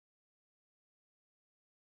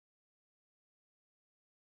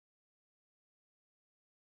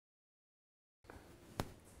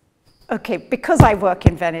Okay, because I work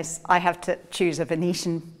in Venice, I have to choose a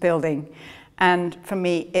Venetian building. And for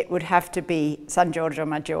me, it would have to be San Giorgio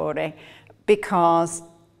Maggiore, because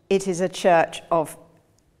it is a church of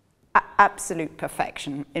absolute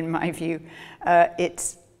perfection, in my view.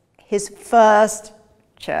 It's his first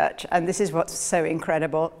church, and this is what's so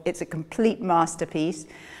incredible. It's a complete masterpiece.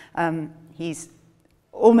 He's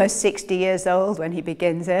almost 60 years old when he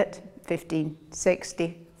begins it,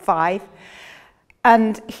 1565.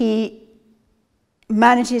 And he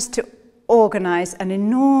manages to organize an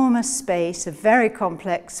enormous space, a very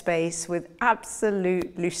complex space with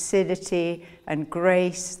absolute lucidity and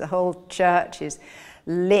grace. The whole church is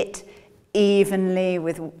lit evenly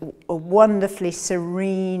with a wonderfully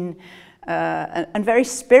serene and very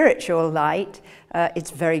spiritual light.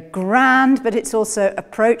 It's very grand, but it's also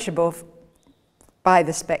approachable by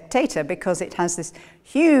the spectator, because it has this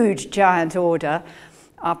huge giant order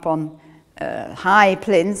up on high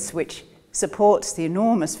plinths which supports the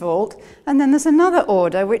enormous vault, and then there's another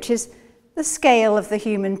order which is the scale of the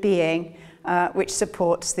human being, which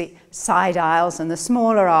supports the side aisles and the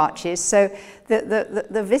smaller arches, so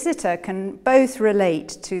the visitor can both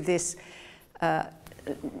relate to this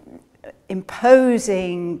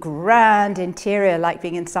imposing, grand interior like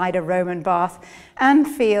being inside a Roman bath, and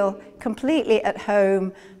feel completely at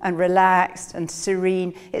home and relaxed and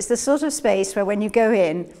serene. It's the sort of space where when you go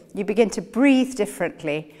in, you begin to breathe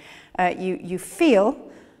differently. You feel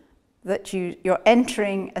that you're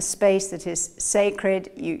entering a space that is sacred.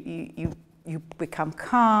 You become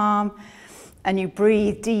calm, and you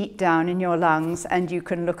breathe deep down in your lungs, and you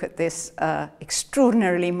can look at this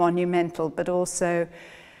extraordinarily monumental but also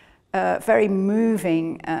very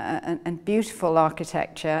moving and beautiful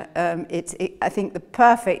architecture. It's, I think, the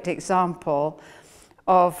perfect example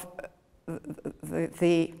of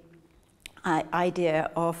the idea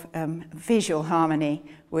of visual harmony,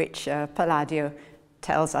 which Palladio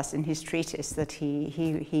tells us in his treatise that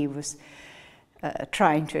he was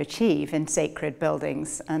trying to achieve in sacred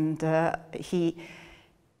buildings. And the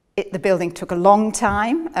building took a long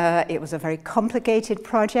time. It was a very complicated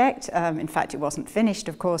project. In fact, it wasn't finished,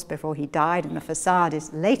 of course, before he died, and the facade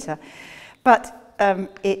is later. But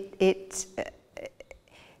it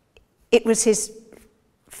was his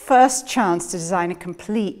first chance to design a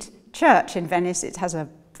complete church in Venice. It has a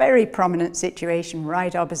very prominent situation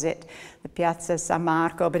right opposite the Piazza San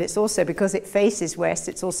Marco, but it's also, because it faces west,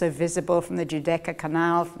 it's also visible from the Giudecca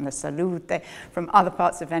Canal, from the Salute, from other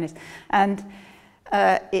parts of Venice. And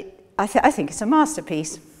I think it's a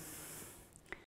masterpiece.